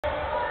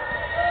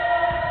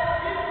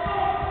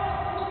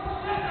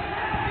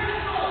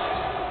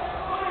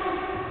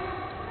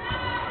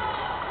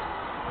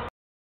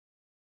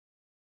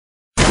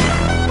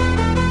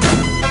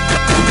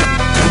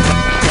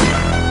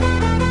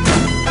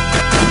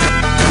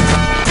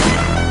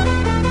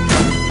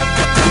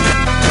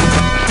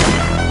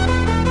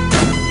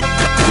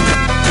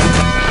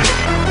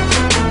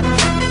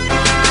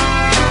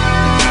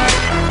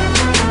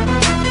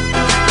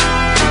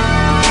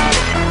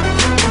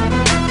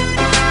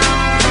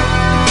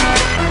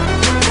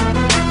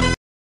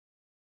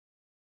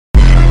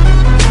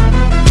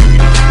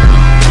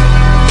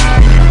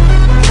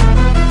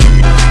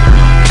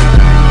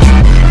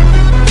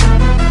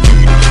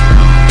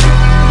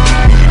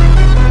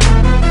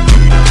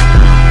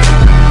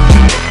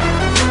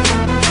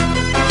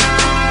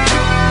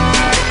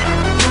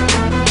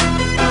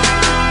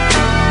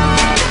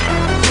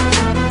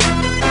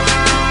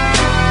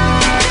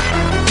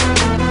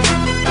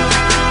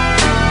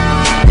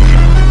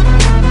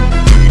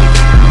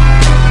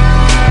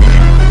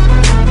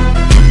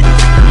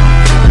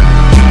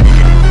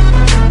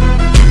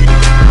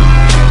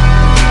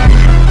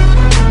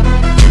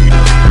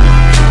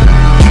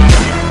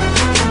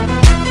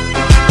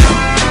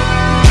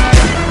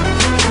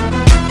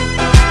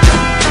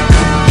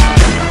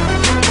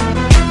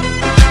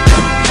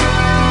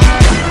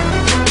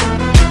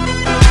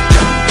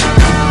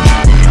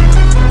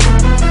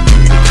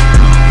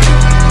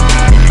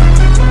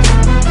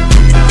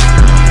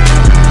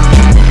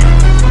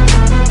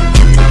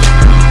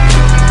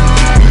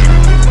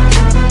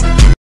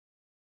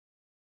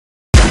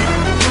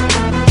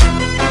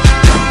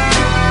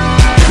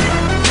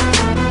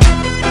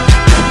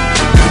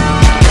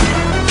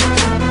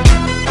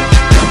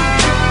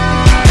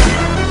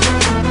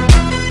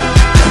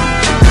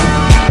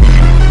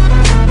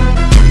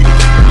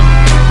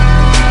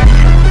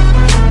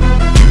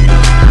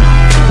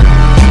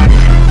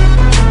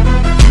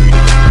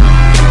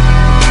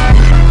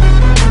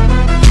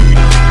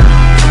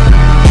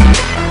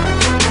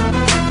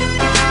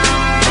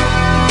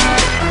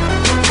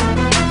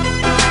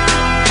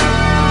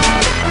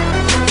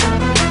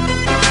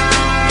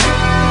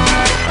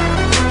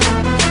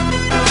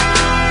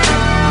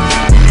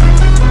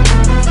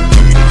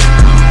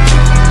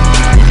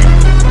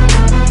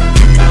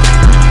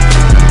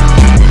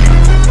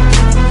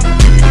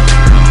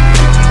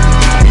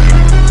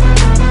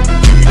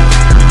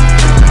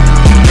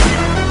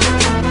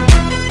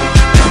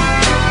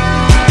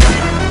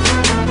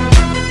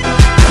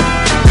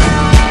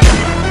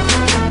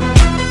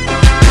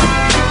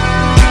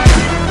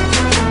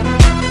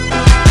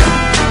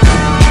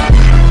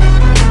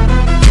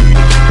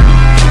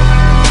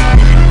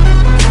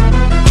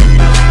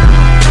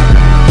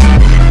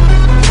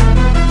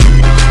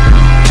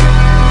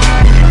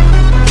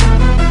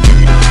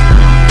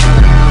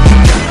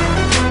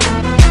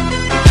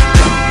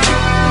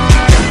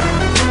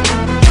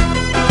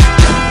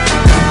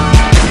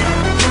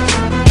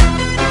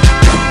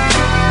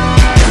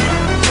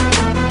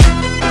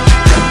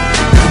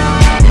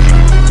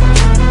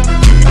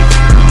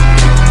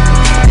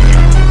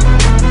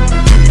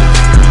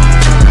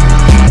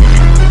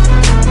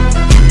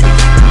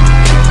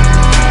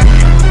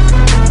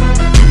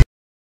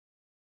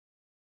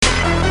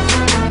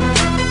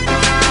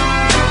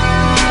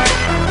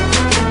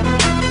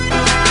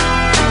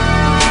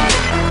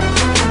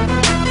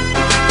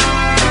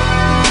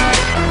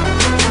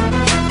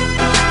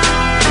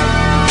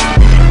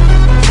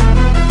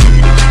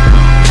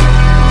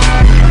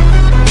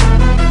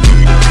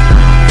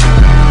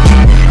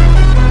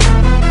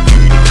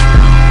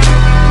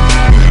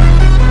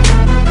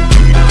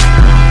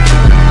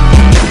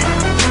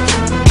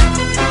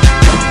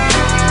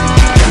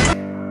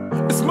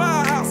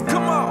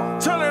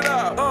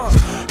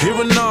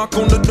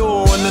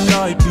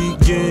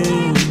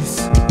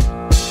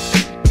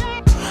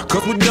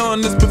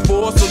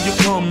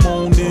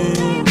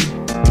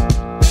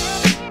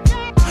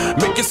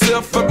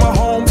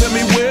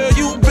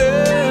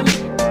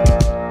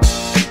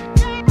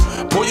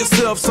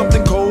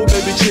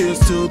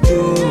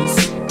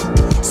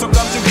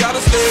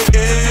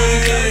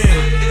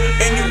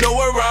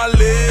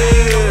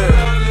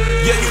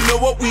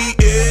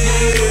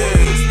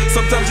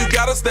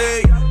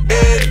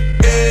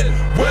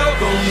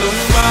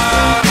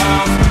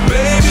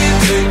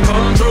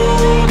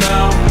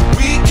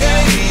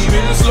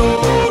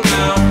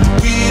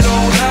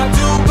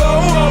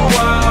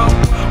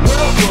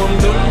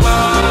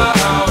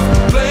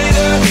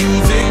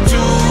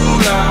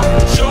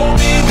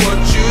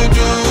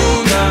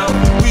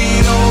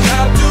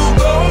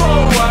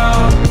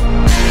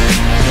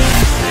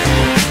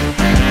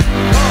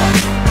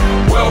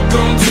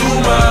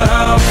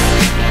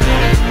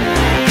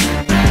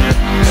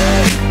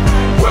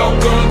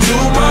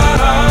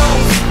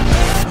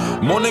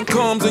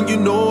arms and you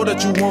know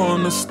that you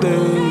wanna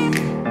stay.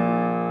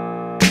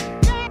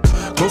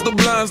 Close the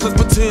blinds, let's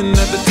pretend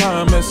that the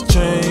time has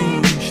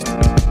changed.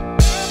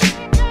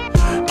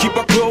 Keep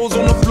our clothes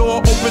on the floor,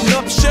 open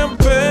up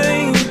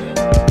champagne.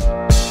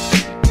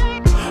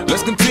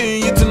 Let's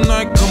continue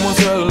tonight, come on,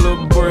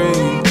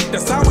 celebrate.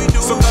 That's how we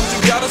do. Sometimes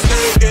you gotta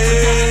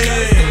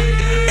stay,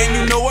 and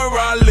you know where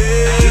I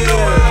live.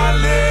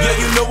 Yeah,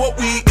 you know what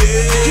we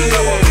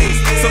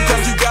is.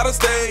 Sometimes you gotta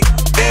stay.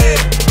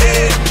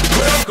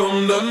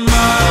 Welcome to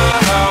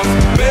my house,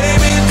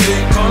 baby,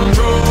 take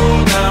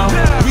control now.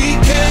 We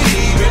can't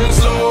even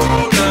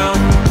slow down.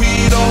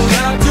 We don't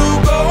have to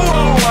go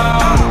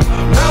out.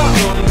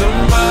 Welcome to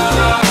my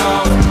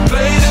house,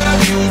 play that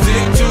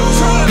music too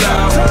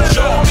loud.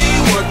 Show me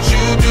what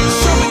you do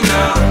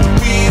now.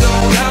 We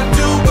don't have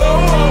to go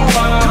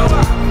out.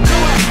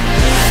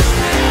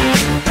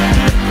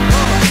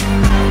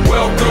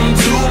 Welcome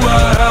to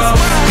my house.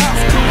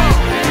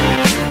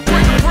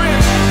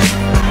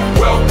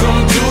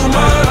 Welcome to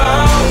my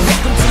house.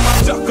 Welcome to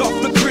my duck off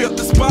the crib,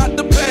 the spot,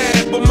 the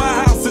pad. But my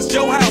house is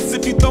your house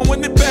if you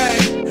throwing it back.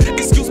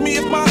 Excuse me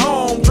if my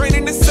home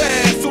draining is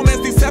sad. Soon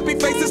as these happy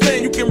faces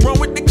land, you can run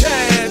with the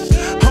cash.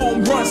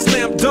 Home run,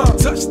 slam dunk,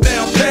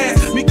 touchdown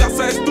pass. Mi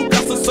casa es tu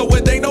casa, so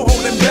it ain't no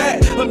holding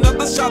back.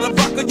 Another shot of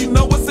vodka, you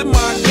know what's in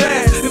my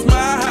glass. It's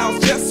my house,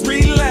 just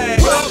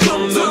relax.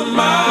 Welcome to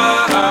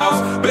my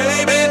house,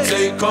 baby,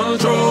 take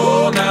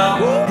control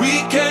now.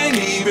 We can't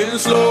even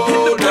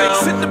slow down.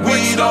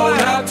 We don't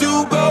have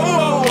to go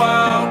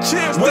out.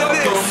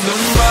 Welcome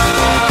to